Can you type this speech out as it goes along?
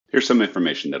Here's some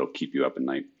information that'll keep you up at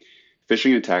night.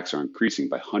 Phishing attacks are increasing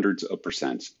by hundreds of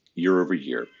percent year over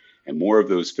year, and more of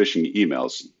those phishing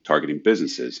emails targeting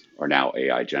businesses are now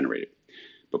AI generated.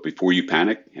 But before you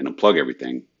panic and unplug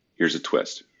everything, here's a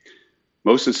twist.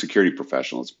 Most of the security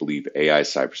professionals believe AI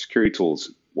cybersecurity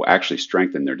tools will actually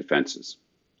strengthen their defenses.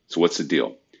 So what's the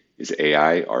deal? Is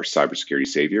AI our cybersecurity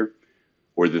savior,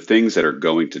 or the things that are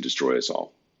going to destroy us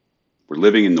all? We're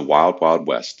living in the wild, wild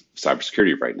west of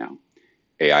cybersecurity right now.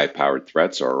 AI-powered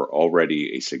threats are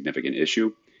already a significant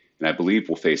issue, and I believe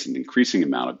we'll face an increasing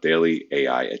amount of daily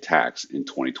AI attacks in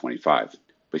 2025.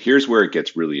 But here's where it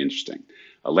gets really interesting.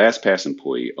 A LastPass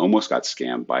employee almost got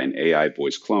scammed by an AI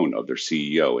voice clone of their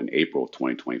CEO in April of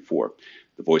 2024.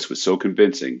 The voice was so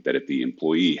convincing that if the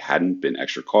employee hadn't been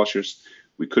extra cautious,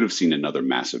 we could have seen another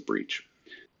massive breach.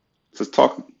 So let's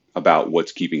talk about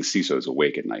what's keeping CISOs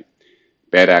awake at night.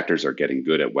 Bad actors are getting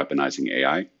good at weaponizing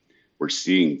AI. We're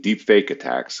seeing deepfake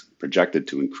attacks projected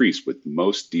to increase, with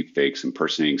most deepfakes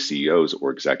impersonating CEOs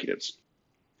or executives.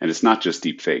 And it's not just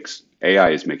deepfakes.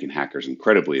 AI is making hackers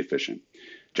incredibly efficient.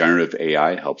 Generative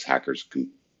AI helps hackers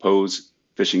compose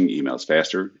phishing emails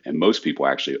faster, and most people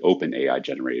actually open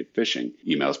AI-generated phishing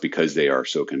emails because they are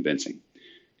so convincing.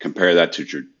 Compare that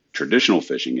to traditional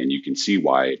phishing, and you can see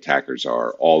why attackers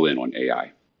are all in on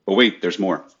AI. But wait, there's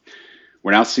more.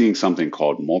 We're now seeing something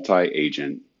called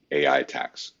multi-agent AI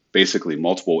attacks. Basically,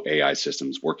 multiple AI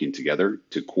systems working together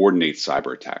to coordinate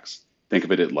cyber attacks. Think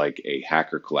of it like a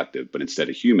hacker collective, but instead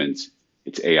of humans,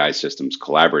 it's AI systems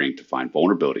collaborating to find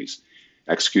vulnerabilities,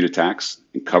 execute attacks,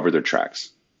 and cover their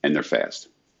tracks, and they're fast.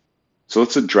 So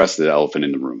let's address the elephant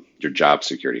in the room, your job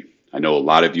security. I know a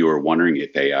lot of you are wondering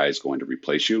if AI is going to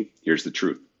replace you. Here's the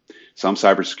truth. Some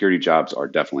cybersecurity jobs are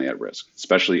definitely at risk,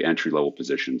 especially entry-level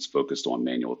positions focused on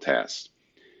manual tasks.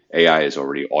 AI is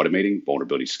already automating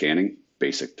vulnerability scanning,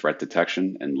 basic threat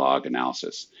detection, and log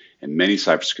analysis. And many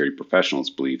cybersecurity professionals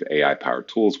believe AI-powered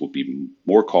tools will be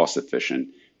more cost-efficient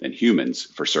than humans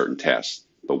for certain tasks.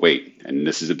 But wait, and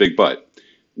this is a big but,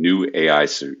 new AI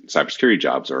cybersecurity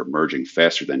jobs are emerging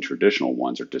faster than traditional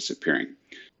ones are disappearing.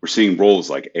 We're seeing roles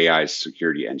like AI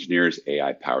security engineers,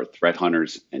 AI-powered threat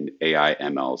hunters, and AI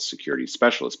ML security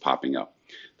specialists popping up.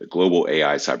 The global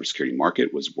AI cybersecurity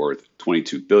market was worth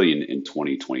 $22 billion in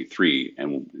 2023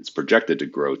 and is projected to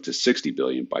grow to $60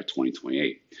 billion by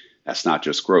 2028. That's not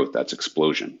just growth, that's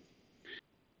explosion.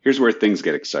 Here's where things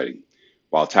get exciting.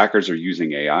 While attackers are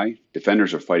using AI,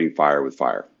 defenders are fighting fire with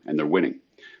fire, and they're winning.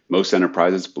 Most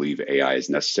enterprises believe AI is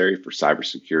necessary for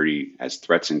cybersecurity as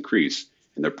threats increase,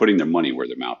 and they're putting their money where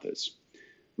their mouth is.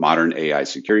 Modern AI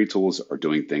security tools are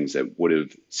doing things that would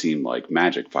have seemed like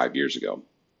magic 5 years ago.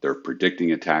 They're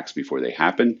predicting attacks before they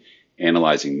happen,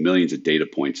 analyzing millions of data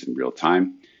points in real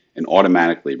time, and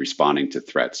automatically responding to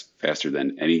threats faster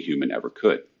than any human ever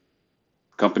could.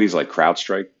 Companies like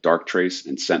CrowdStrike, Darktrace,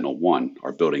 and SentinelOne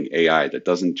are building AI that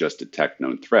doesn't just detect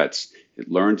known threats, it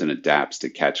learns and adapts to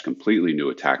catch completely new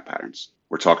attack patterns.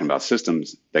 We're talking about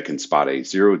systems that can spot a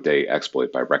zero-day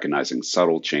exploit by recognizing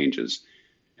subtle changes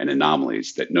and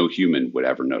anomalies that no human would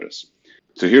ever notice.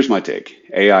 So here's my take.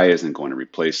 AI isn't going to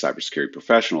replace cybersecurity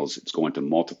professionals, it's going to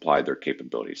multiply their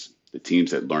capabilities. The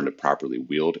teams that learn to properly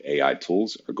wield AI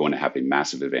tools are going to have a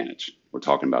massive advantage. We're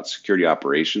talking about security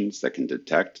operations that can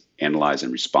detect, analyze,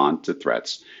 and respond to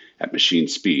threats at machine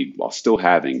speed while still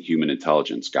having human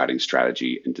intelligence guiding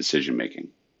strategy and decision making.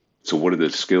 So what are the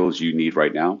skills you need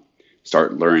right now?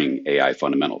 Start learning AI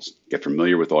fundamentals, get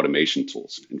familiar with automation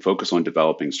tools, and focus on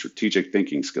developing strategic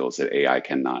thinking skills that AI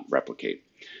cannot replicate.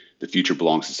 The future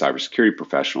belongs to cybersecurity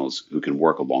professionals who can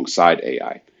work alongside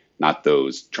AI, not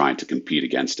those trying to compete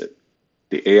against it.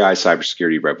 The AI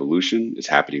cybersecurity revolution is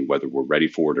happening whether we're ready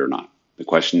for it or not. The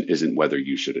question isn't whether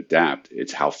you should adapt,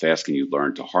 it's how fast can you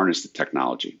learn to harness the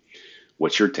technology.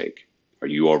 What's your take? Are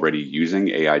you already using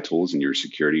AI tools in your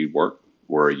security work,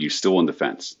 or are you still on the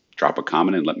fence? Drop a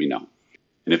comment and let me know.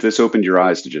 And if this opened your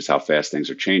eyes to just how fast things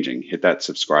are changing, hit that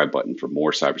subscribe button for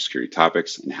more cybersecurity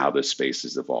topics and how this space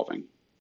is evolving.